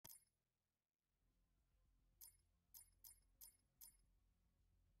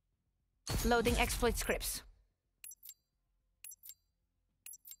Loading exploit scripts.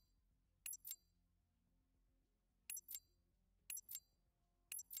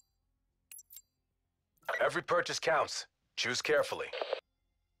 Every purchase counts. Choose carefully.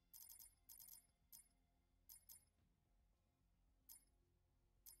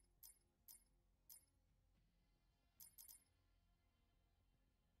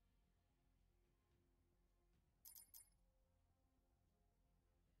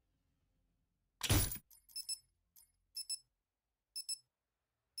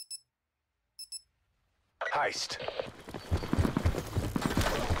 Heist.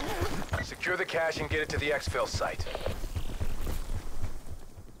 Secure the cash and get it to the exfil site.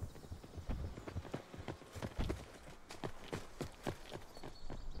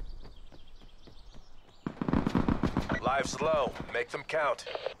 Lives low. Make them count.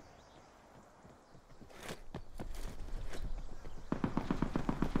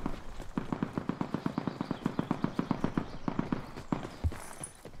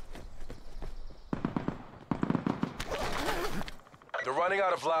 They're running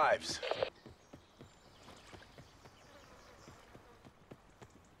out of lives.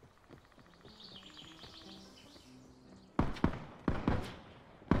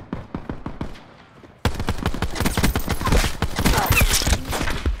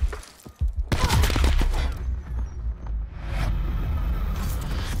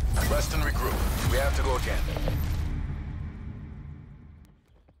 Rest and regroup. We have to go again.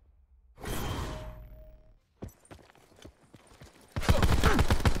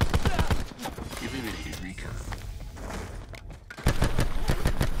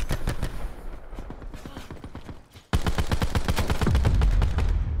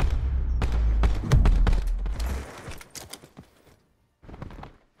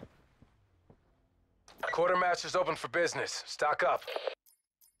 Quartermaster's open for business. Stock up.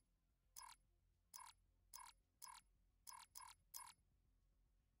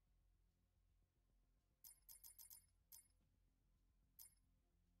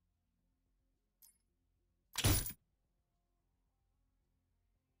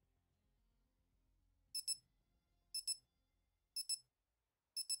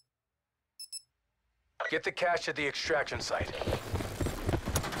 Get the cash at the extraction site.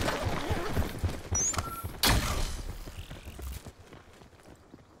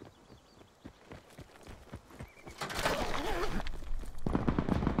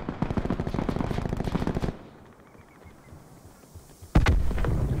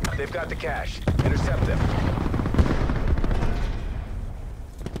 They've got the cash. Intercept them.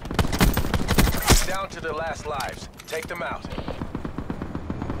 Down to their last lives. Take them out.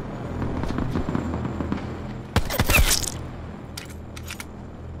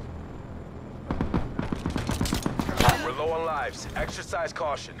 We're low on lives. Exercise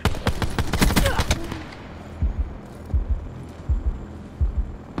caution.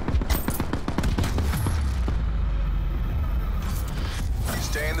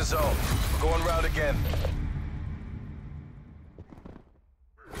 Stay in the zone. We're going round again.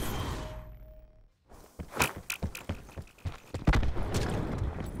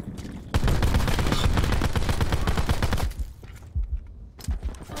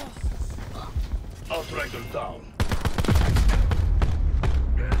 Outrider down.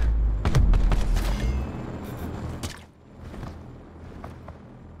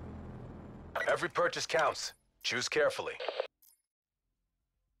 Every purchase counts. Choose carefully.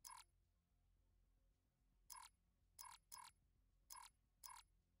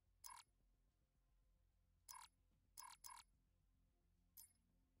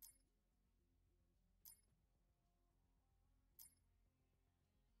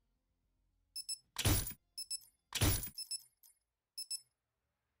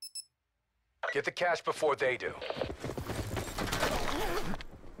 Get the cash before they do.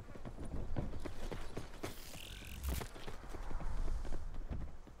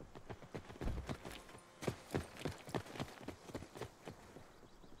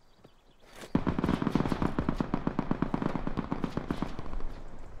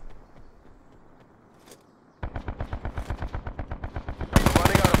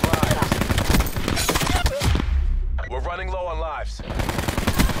 We're running low on lives.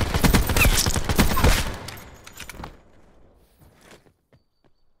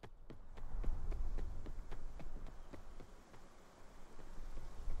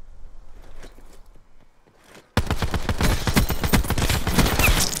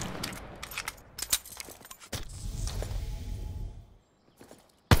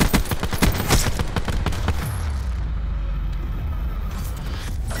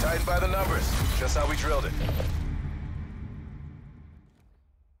 Tighten by the numbers, just how we drilled it.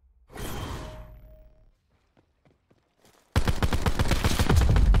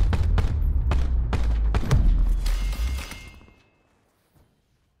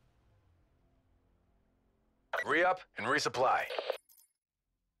 Re-up and resupply.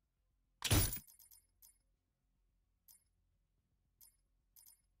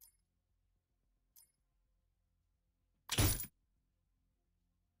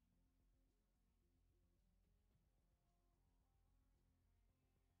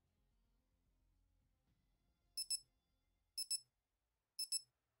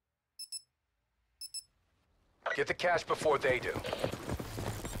 Get the cash before they do.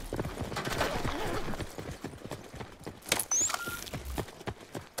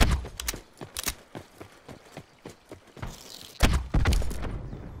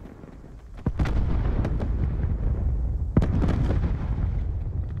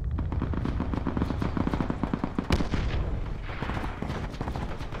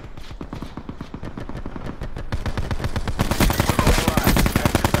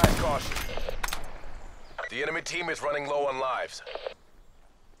 Exercise caution. The enemy team is running low on lives.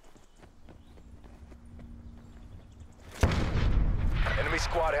 Enemy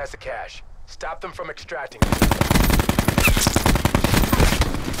squad has the cash. Stop them from extracting it.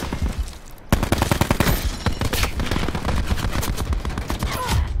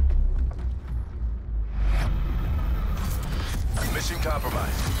 Mission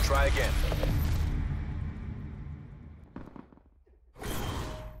compromised. Try again.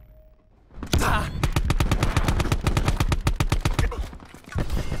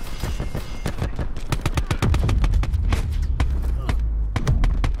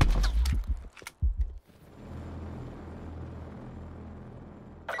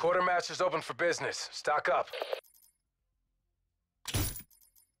 Quartermaster's open for business. Stock up.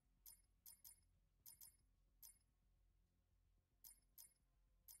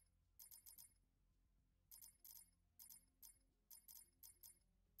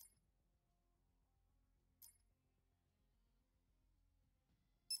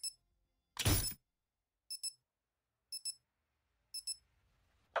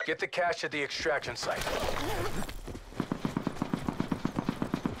 Get the cash at the extraction site.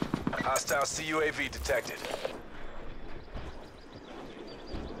 Hostile CUAV detected.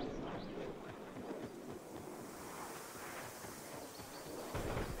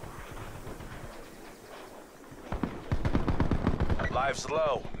 Lives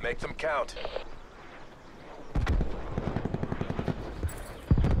low. Make them count.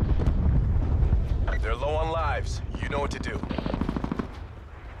 They're low on lives. You know what to do.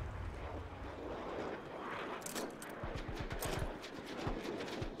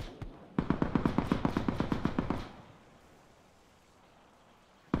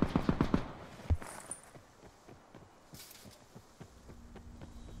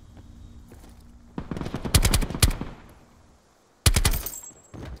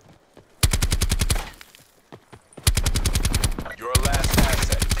 Your last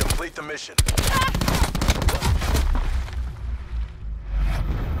asset. Complete the mission.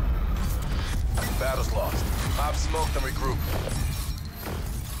 Battle's lost. Pop smoke and regroup.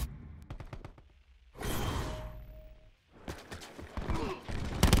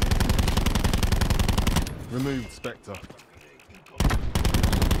 Removed, Spectre.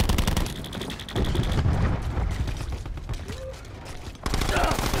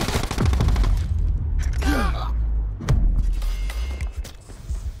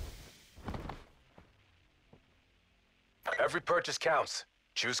 Every purchase counts.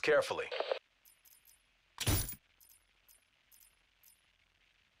 Choose carefully.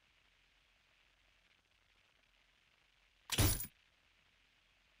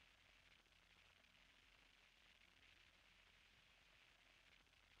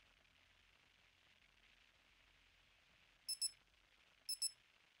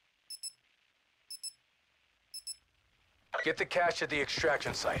 Get the cash at the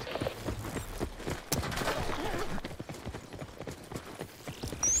extraction site.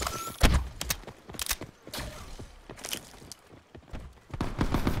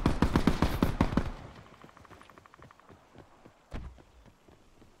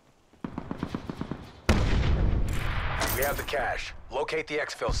 We have the cash. Locate the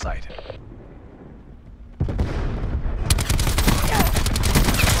exfil site. Running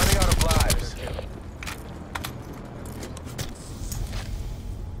out of lives.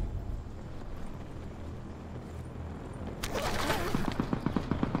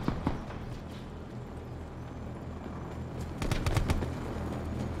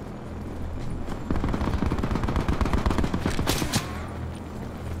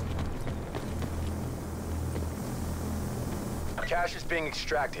 Cash is being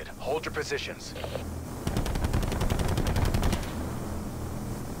extracted. Hold your positions.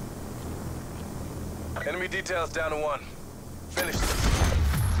 Enemy details down to one. Finish this.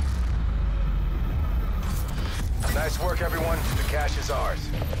 Nice work, everyone. The cash is ours.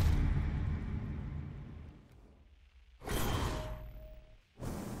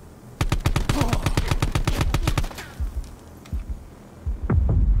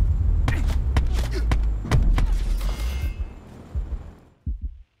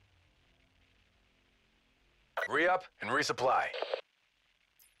 Re-up and resupply.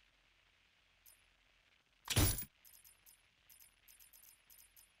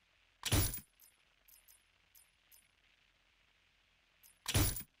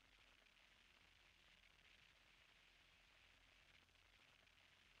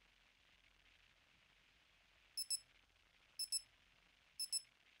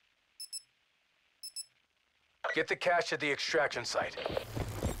 Get the cash at the extraction site.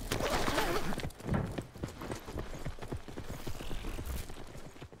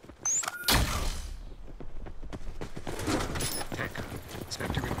 Tech.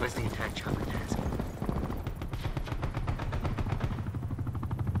 Inspector requesting attack chopper task.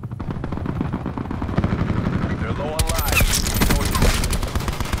 They're low on lives.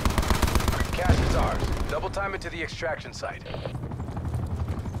 Cash is ours. Double time it to the extraction site.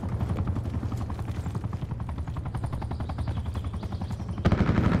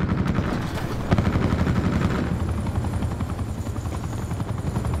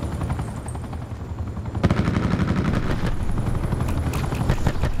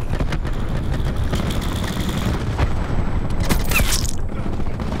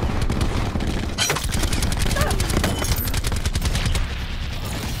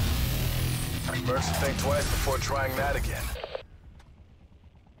 Think twice before trying that again.